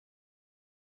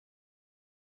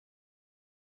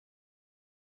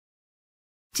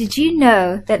Did you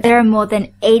know that there are more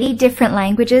than 80 different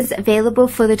languages available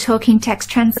for the Talking Text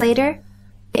Translator?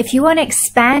 If you want to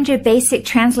expand your basic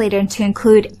translator to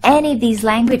include any of these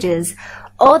languages,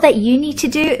 all that you need to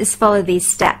do is follow these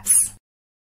steps.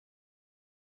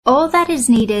 All that is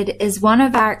needed is one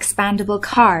of our expandable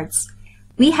cards.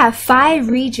 We have 5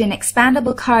 region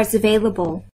expandable cards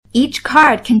available. Each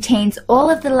card contains all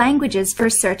of the languages for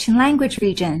a certain language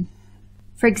region.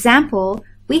 For example,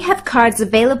 we have cards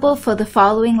available for the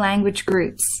following language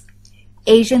groups: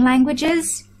 Asian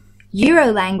languages, Euro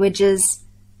languages,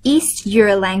 East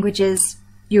Euro languages,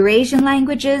 Eurasian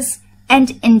languages,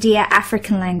 and India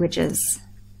African languages.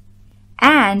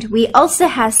 And we also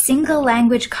have single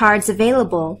language cards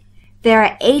available. There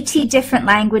are 80 different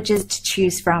languages to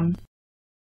choose from.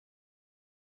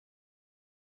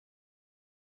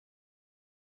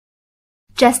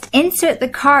 Just insert the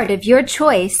card of your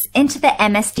choice into the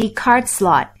MSD card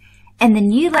slot, and the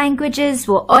new languages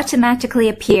will automatically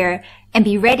appear and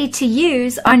be ready to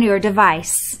use on your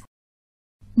device.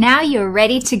 Now you're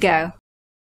ready to go.